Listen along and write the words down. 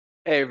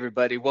Hey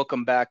everybody,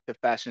 welcome back to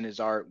Fashion is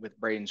Art with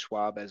Braden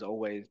Schwab as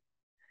always.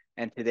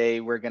 And today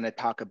we're going to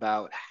talk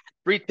about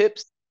 3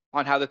 tips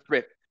on how to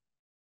thrift.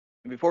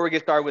 And before we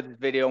get started with this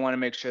video, I want to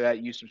make sure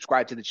that you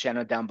subscribe to the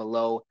channel down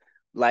below,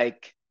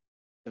 like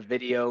the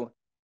video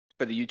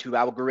for the YouTube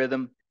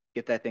algorithm,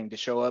 get that thing to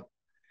show up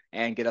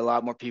and get a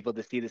lot more people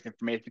to see this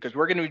information because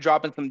we're going to be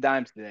dropping some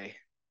dimes today.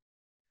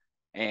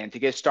 And to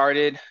get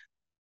started,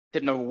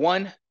 tip number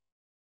 1,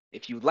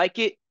 if you like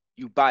it,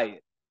 you buy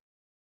it.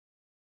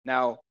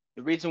 Now,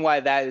 the reason why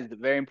that is a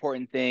very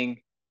important thing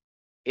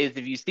is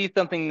if you see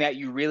something that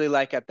you really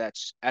like at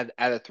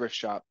a thrift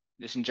shop,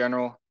 just in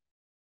general,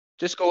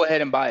 just go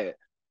ahead and buy it.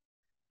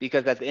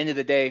 Because at the end of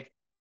the day,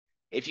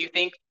 if you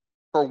think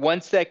for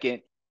 1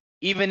 second,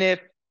 even if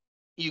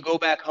you go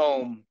back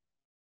home,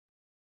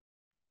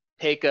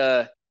 take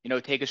a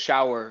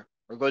shower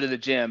or go to the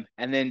gym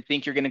and then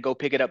think you're gonna go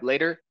pick it up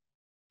later,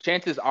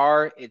 chances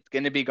are it's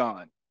gonna be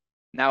gone.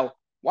 Now,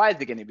 why is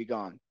it gonna be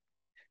gone?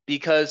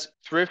 Because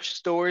thrift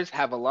stores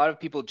have a lot of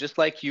people just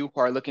like you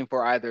who are looking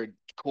for either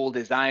cool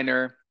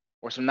designer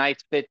or some nice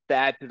fits to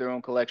add to their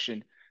own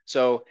collection.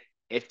 So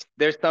if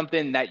there's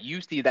something that you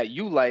see that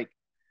you like,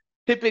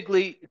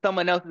 typically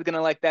someone else is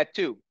gonna like that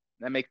too.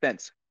 That makes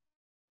sense.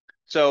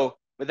 So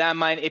with that in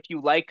mind, if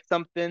you like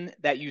something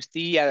that you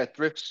see at a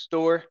thrift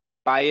store,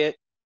 buy it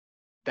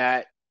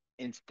that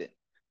instant.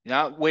 Do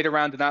not wait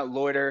around, do not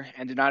loiter,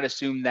 and do not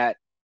assume that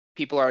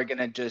people are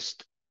gonna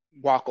just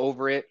walk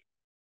over it.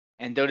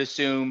 And don't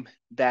assume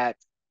that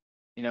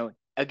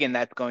again,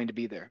 that's going to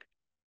be there.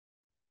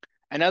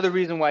 Another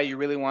reason why you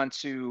really want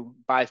to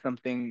buy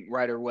something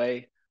right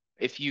away,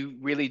 if you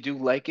really do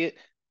like it,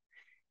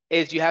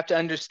 is you have to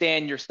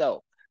understand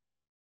yourself.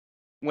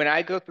 When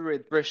I go through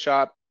a thrift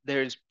shop,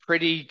 there's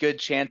pretty good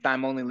chance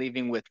I'm only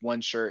leaving with one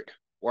shirt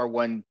or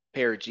one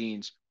pair of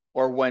jeans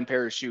or one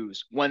pair of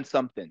shoes, one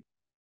something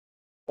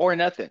or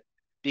nothing,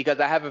 because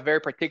I have a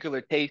very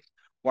particular taste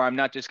where I'm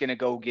not just going to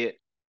go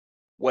get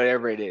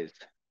whatever it is.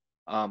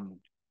 Um,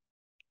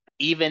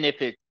 Even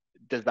if it's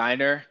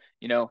designer,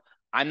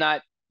 I'm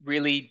not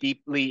really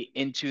deeply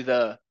into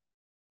the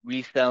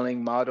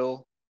reselling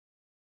model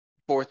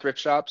for thrift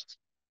shops.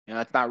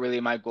 That's not really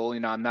my goal.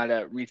 I'm not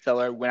a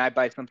reseller. When I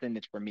buy something,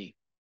 it's for me.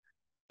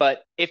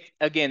 But if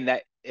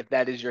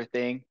that is your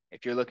thing,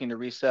 if you're looking to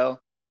resell,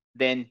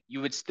 then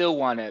you would still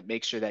want to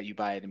make sure that you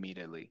buy it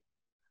immediately.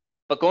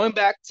 But going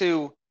back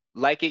to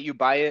like it, you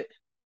buy it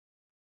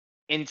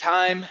in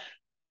time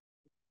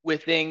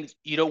with things,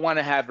 you don't want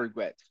to have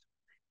regrets.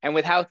 And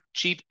with how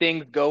cheap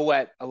things go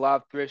at a lot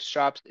of thrift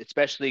shops,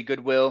 especially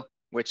Goodwill,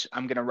 which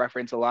I'm going to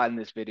reference a lot in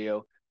this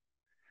video,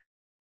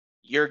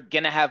 you're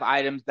going to have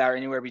items that are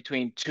anywhere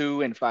between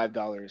 $2 and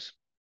 $5.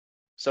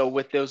 So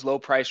with those low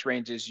price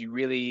ranges, you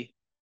really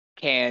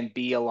can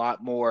be a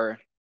lot more,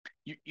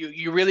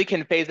 you really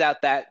can phase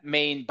out that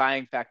main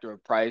buying factor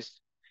of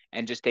price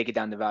and just take it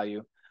down to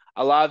value.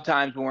 A lot of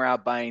times when we're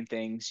out buying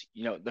things,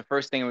 the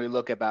first thing we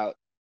look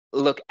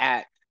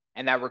at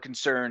and that we're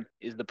concerned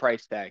is the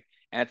price tag.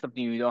 And that's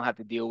something you don't have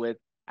to deal with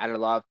at a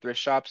lot of thrift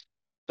shops.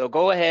 So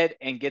go ahead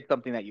and get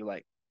something that you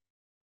like.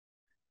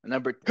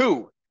 Number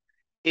 2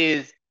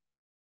 is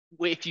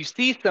if you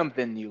see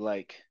something you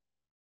like,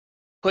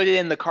 put it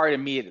in the cart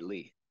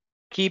immediately.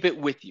 Keep it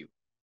with you.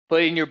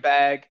 Put it in your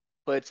bag,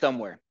 put it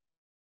somewhere.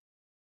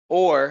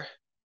 Or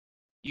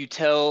you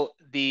tell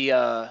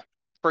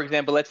for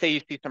example, let's say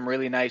you see some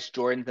really nice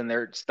Jordans and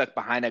they're stuck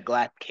behind a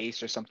glass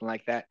case or something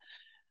like that.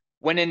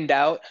 When in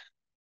doubt,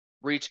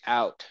 reach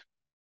out.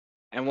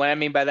 And what I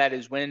mean by that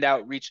is when in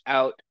doubt, reach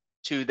out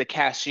to the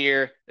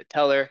cashier, the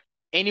teller,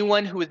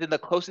 anyone who is in the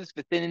closest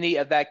vicinity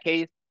of that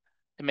case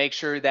to make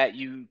sure that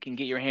you can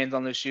get your hands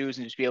on those shoes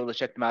and just be able to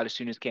check them out as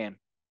soon as can.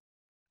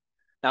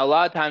 Now, a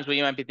lot of times what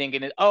you might be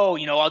thinking is, oh,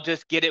 I'll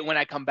just get it when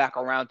I come back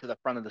around to the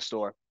front of the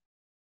store.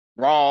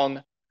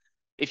 Wrong.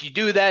 If you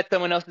do that,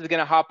 someone else is going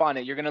to hop on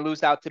it. You're going to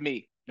lose out to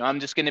me. I'm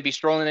just going to be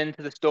strolling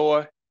into the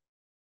store.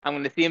 I'm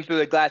going to see him through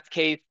the glass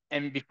case.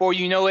 And before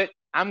you know it,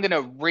 I'm going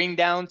to ring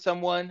down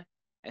someone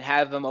and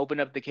have them open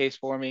up the case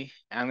for me.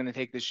 I'm going to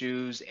take the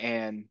shoes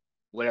and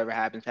whatever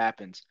happens,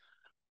 happens.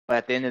 But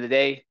at the end of the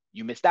day,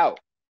 you missed out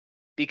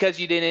because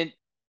you didn't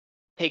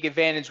take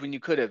advantage when you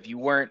could have. You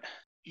weren't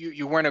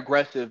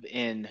aggressive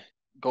in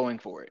going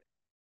for it,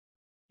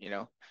 you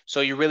know?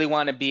 So you really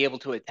want to be able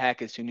to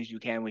attack as soon as you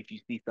can if you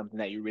see something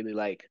that you really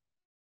like.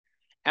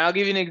 And I'll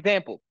give you an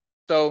example.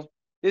 So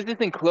this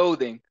isn't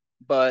clothing,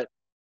 but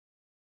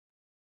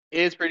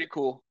it is pretty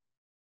cool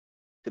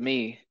to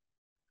me.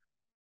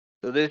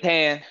 So this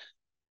hand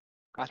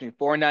cost me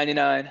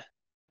 $4.99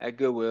 at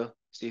Goodwill.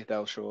 See if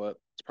that'll show up.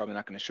 It's probably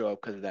not going to show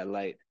up because of that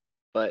light.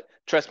 But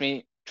trust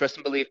me, trust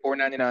and believe,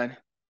 $4.99.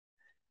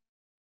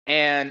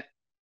 And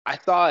I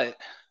saw it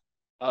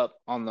up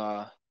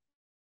on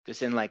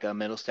just in like a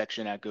middle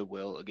section at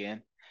Goodwill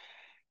again.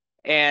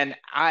 And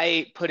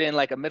I put in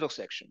like a middle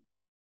section.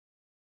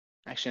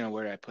 Actually, no,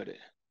 where did I put it?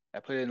 I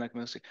put it in like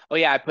middle section. Oh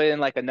yeah, I put it in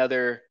like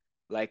another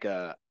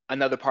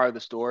part of the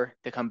store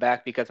to come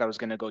back because I was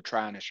gonna go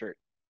try on a shirt.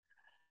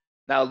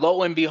 Now,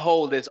 lo and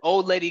behold, this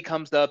old lady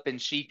comes up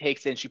and she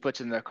takes it and she puts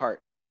it in their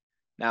cart.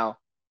 Now,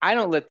 I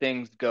don't let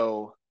things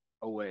go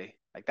away.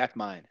 Like, that's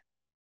mine.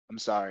 I'm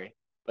sorry.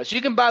 But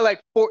she can buy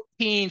like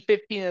 14,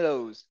 15 of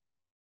those.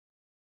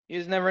 You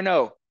just never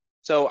know.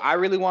 So I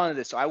really wanted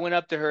this. So I went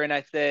up to her and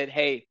I said,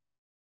 hey,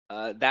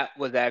 that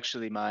was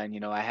actually mine.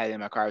 I had it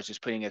in my car. I was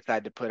just putting it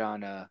aside to put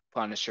on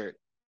a shirt.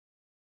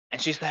 And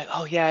she's like,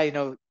 oh yeah,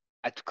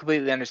 I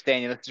completely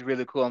understand. This is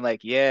really cool. I'm like,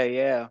 yeah,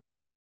 yeah.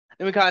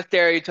 Then we kind of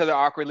stare at each other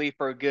awkwardly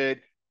for a good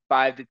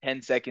 5 to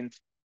 10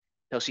 seconds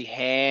till she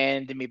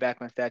handed me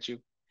back my statue.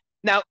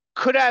 Now,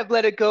 could I have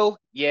let it go?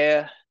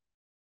 Yeah.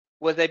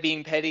 Was I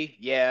being petty?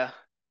 Yeah.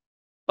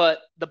 But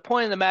the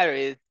point of the matter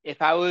is,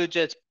 if I would have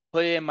just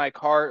put it in my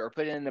cart or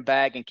put it in the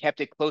bag and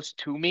kept it close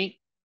to me,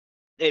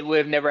 it would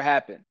have never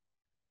happened.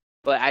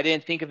 But I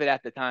didn't think of it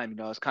at the time.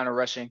 I was kind of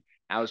rushing.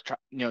 I was,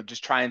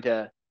 just trying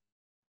to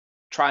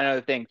try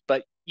other things.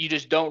 But you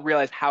just don't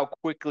realize how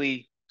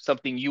quickly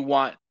something you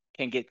want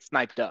can get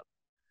sniped up.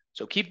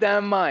 So keep that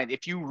in mind.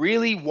 If you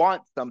really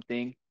want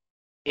something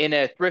in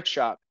a thrift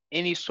shop,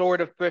 any sort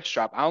of thrift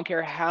shop, I don't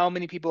care how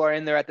many people are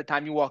in there at the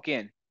time you walk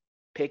in,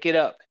 pick it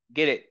up,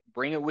 get it,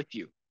 bring it with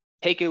you,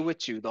 take it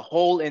with you the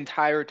whole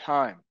entire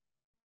time.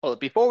 Well,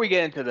 before we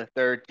get into the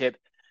third tip,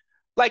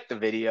 like the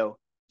video,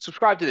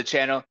 subscribe to the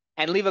channel,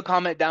 and leave a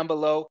comment down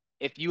below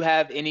if you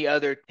have any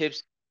other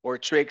tips or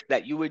tricks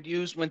that you would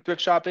use when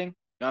thrift shopping.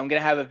 I'm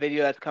going to have a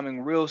video that's coming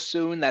real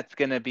soon. That's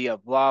going to be a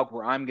vlog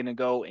where I'm going to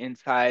go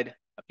inside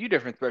a few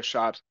different thrift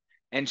shops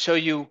and show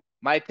you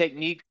my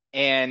technique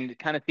and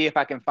kind of see if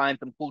I can find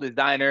some cool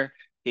designer,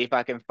 see if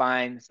I can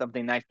find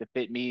something nice to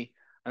fit me,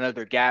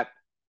 another Gap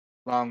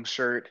long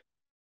shirt,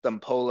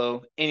 some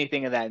polo,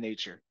 anything of that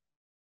nature.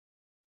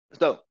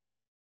 So,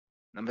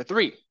 number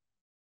 3,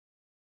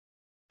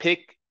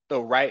 pick the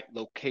right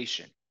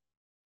location.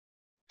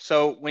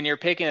 So when you're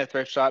picking a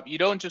thrift shop, you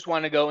don't just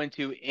want to go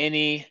into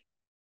any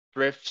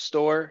thrift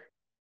store.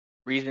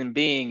 Reason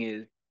being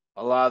is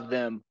a lot of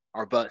them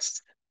are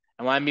busts.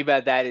 And what I mean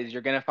by that is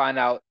you're going to find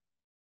out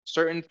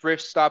certain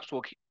thrift shops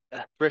will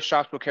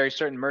carry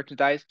certain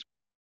merchandise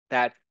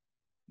that's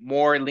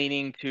more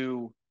leaning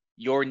to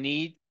your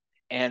needs,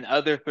 and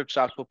other thrift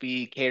shops will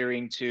be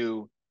catering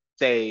to,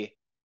 say,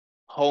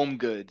 home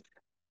goods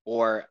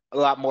or a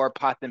lot more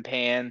pots and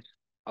pans,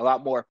 a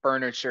lot more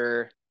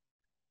furniture.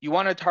 You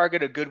want to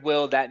target a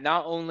Goodwill that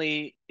not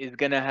only is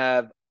going to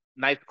have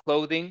nice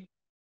clothing,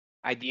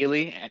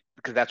 ideally,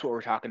 because that's what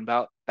we're talking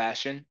about,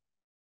 fashion,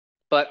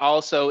 but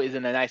also is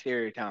in a nice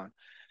area of town.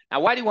 Now,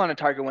 why do you want to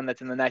target one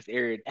that's in a nice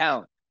area of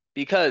town?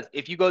 Because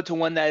if you go to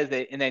one that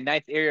is in a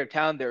nice area of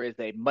town, there is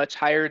a much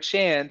higher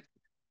chance,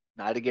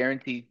 not a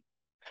guarantee,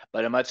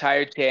 but a much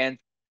higher chance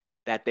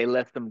that they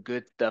left some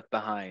good stuff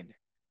behind.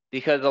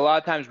 Because a lot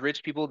of times,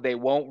 rich people, they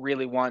won't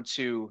really want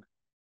to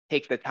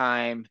take the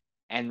time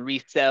and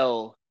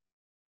resell,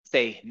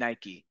 say,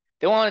 Nike.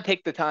 They want to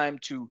take the time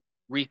to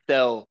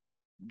resell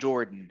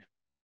Jordan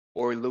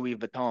or Louis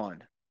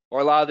Vuitton or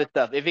a lot of this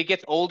stuff. If it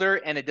gets older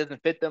and it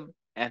doesn't fit them,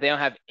 and if they don't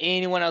have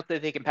anyone else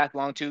that they can pass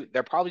along to,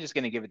 they're probably just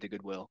going to give it to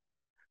Goodwill.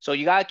 So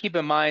you got to keep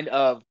in mind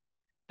of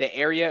the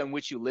area in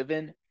which you live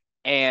in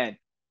and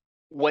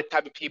what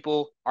type of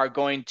people are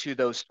going to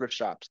those thrift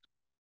shops,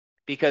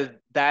 because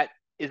that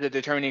is a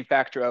determining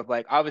factor of,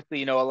 like,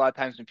 obviously, a lot of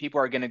times when people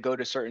are going to go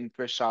to certain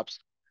thrift shops,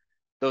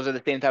 those are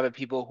the same type of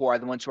people who are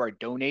the ones who are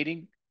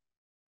donating.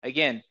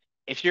 Again,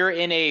 if you're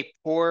in a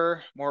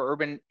poor, more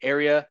urban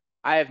area,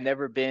 I have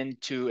never been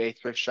to a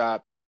thrift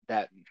shop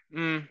that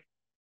I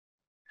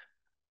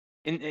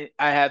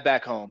have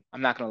back home.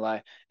 I'm not gonna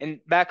lie.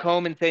 And back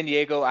home in San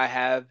Diego, I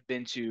have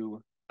been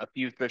to a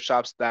few thrift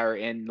shops that are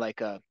in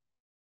like a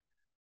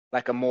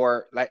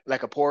more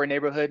like a poorer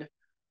neighborhood.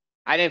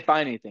 I didn't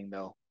find anything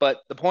though.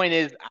 But the point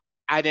is,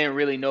 I didn't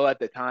really know at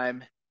the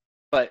time.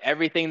 But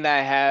everything that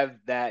I have,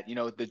 that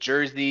the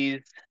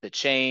jerseys, the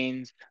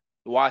chains,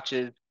 the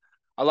watches,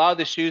 a lot of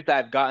the shoes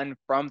that I've gotten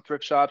from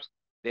thrift shops,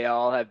 they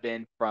all have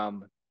been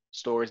from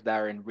stores that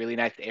are in really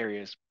nice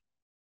areas.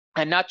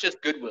 And not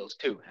just Goodwills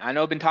too. I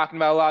know I've been talking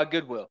about a lot of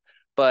Goodwill,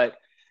 but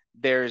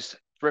there's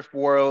thrift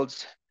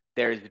worlds,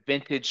 there's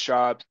vintage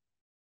shops,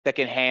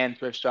 secondhand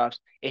thrift shops.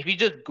 If you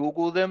just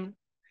Google them,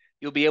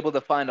 you'll be able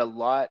to find a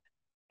lot,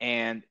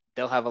 and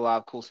they'll have a lot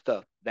of cool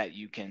stuff that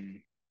you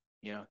can,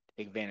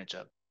 take advantage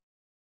of.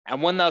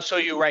 And one that I'll show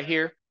you right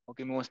here. Oh,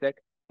 give me one sec.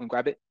 I'm gonna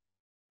grab it.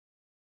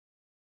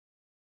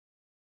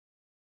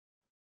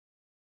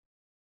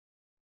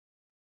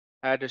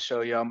 I had to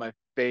show y'all my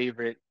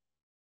favorite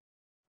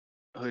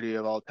hoodie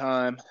of all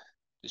time,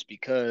 just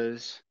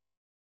because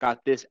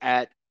got this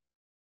at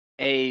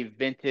a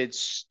vintage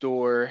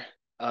store.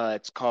 I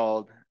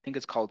think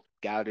it's called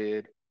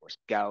Scouted or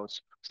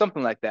Scouts,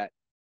 something like that.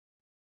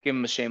 Give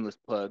them a shameless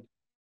plug.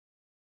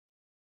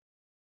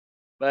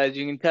 But as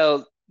you can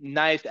tell,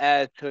 nice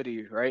ass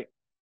hoodie, right?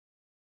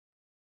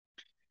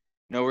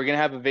 We're gonna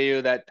have a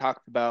video that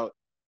talks about,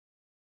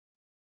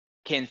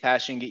 can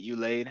fashion get you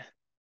laid?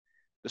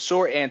 The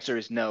short answer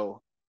is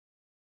no,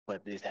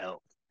 but this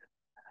helps.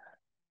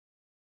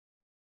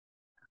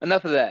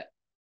 Enough of that.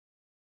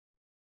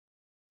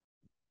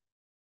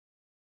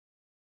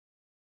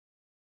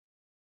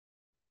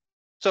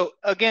 So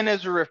again,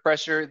 as a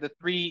refresher, the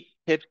three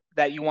tips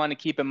that you want to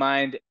keep in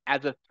mind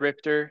as a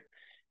thrifter,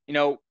 you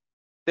know,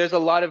 there's a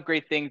lot of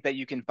great things that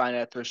you can find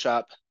at a thrift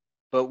shop,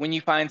 but when you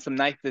find some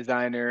nice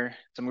designer,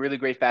 some really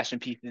great fashion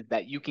pieces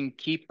that you can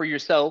keep for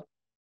yourself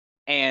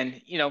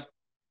and,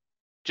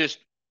 just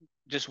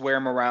just wear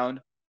them around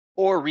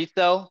or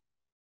resell,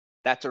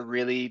 that's a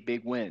really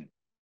big win.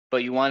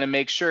 But you want to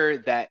make sure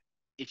that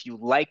if you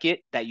like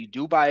it, that you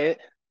do buy it.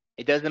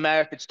 It doesn't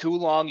matter if it's too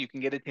long, you can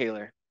get a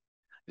tailor.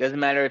 It doesn't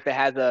matter if it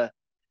has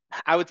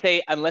I would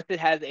say, unless it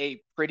has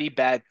a pretty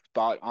bad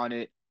spot on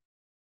it,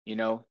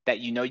 that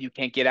you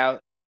can't get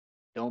out,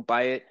 don't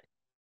buy it.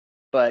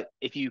 But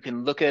if you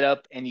can look it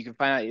up and you can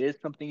find out it is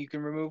something you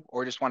can remove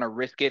or just want to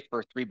risk it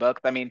for $3,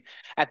 I mean,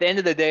 at the end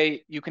of the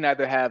day, you can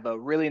either have a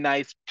really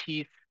nice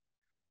piece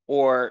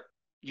or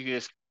you're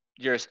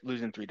just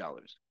losing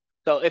 $3.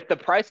 So if the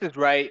price is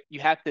right,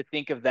 you have to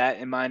think of that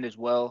in mind as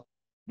well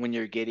when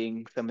you're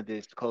getting some of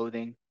this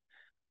clothing.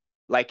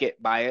 Like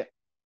it, buy it,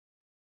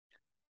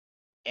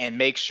 and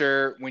make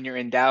sure when you're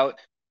in doubt,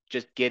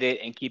 just get it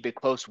and keep it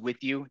close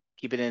with you.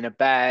 Keep it in a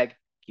bag,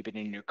 keep it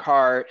in your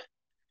cart.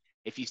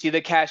 If you see the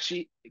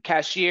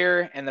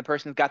cashier and the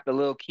person's got the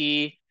little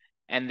key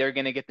and they're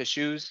gonna get the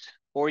shoes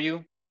for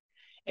you,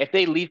 if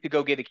they leave to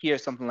go get a key or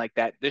something like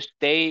that, just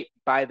stay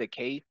by the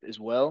case as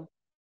well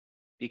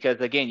because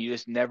again, you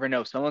just never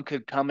know. Someone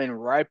could come in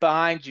right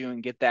behind you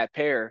and get that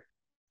pair.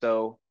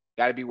 So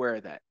got to be aware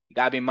of that. You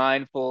got to be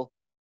mindful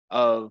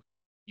of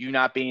you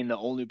not being the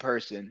only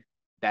person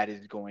that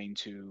is going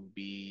to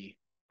be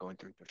going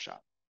through the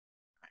shop.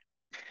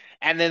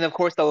 And then, of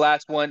course, the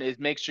last one is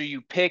make sure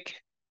you pick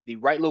the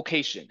right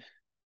location.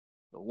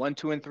 So one,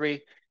 two, and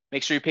three.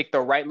 Make sure you pick the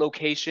right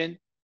location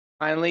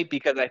finally,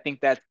 because I think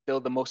that's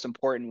still the most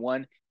important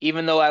one.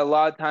 Even though a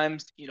lot of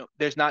times,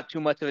 there's not too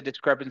much of a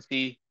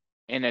discrepancy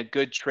in a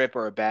good trip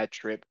or a bad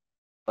trip.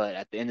 But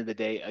at the end of the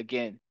day,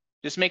 again,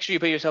 just make sure you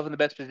put yourself in the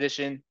best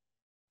position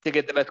to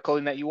get the best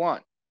clothing that you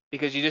want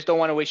because you just don't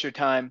want to waste your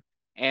time.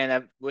 And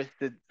I've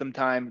wasted some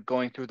time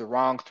going through the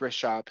wrong thrift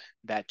shop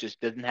that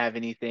just doesn't have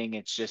anything.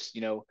 It's just,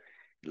 a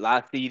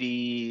lot of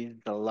CDs,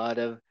 a lot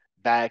of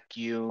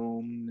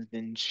vacuums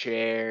and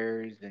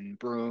chairs and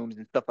brooms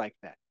and stuff like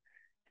that.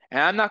 And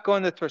I'm not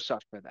going to thrift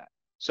shops for that.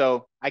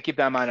 So I keep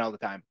that in mind all the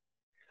time.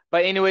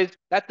 But anyways,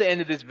 that's the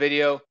end of this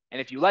video. And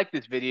if you like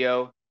this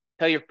video,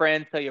 tell your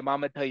friends, tell your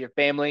mama, tell your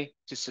family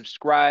to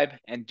subscribe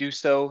and do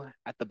so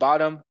at the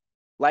bottom.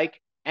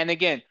 Like, and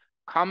again,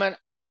 comment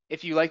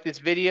if you like this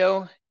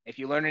video, if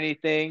you learn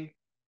anything,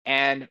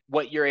 and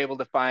what you're able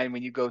to find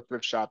when you go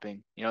thrift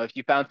shopping. If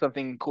you found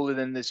something cooler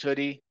than this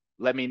hoodie,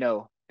 let me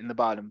know in the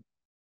bottom.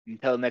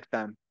 Until next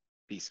time,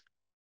 peace.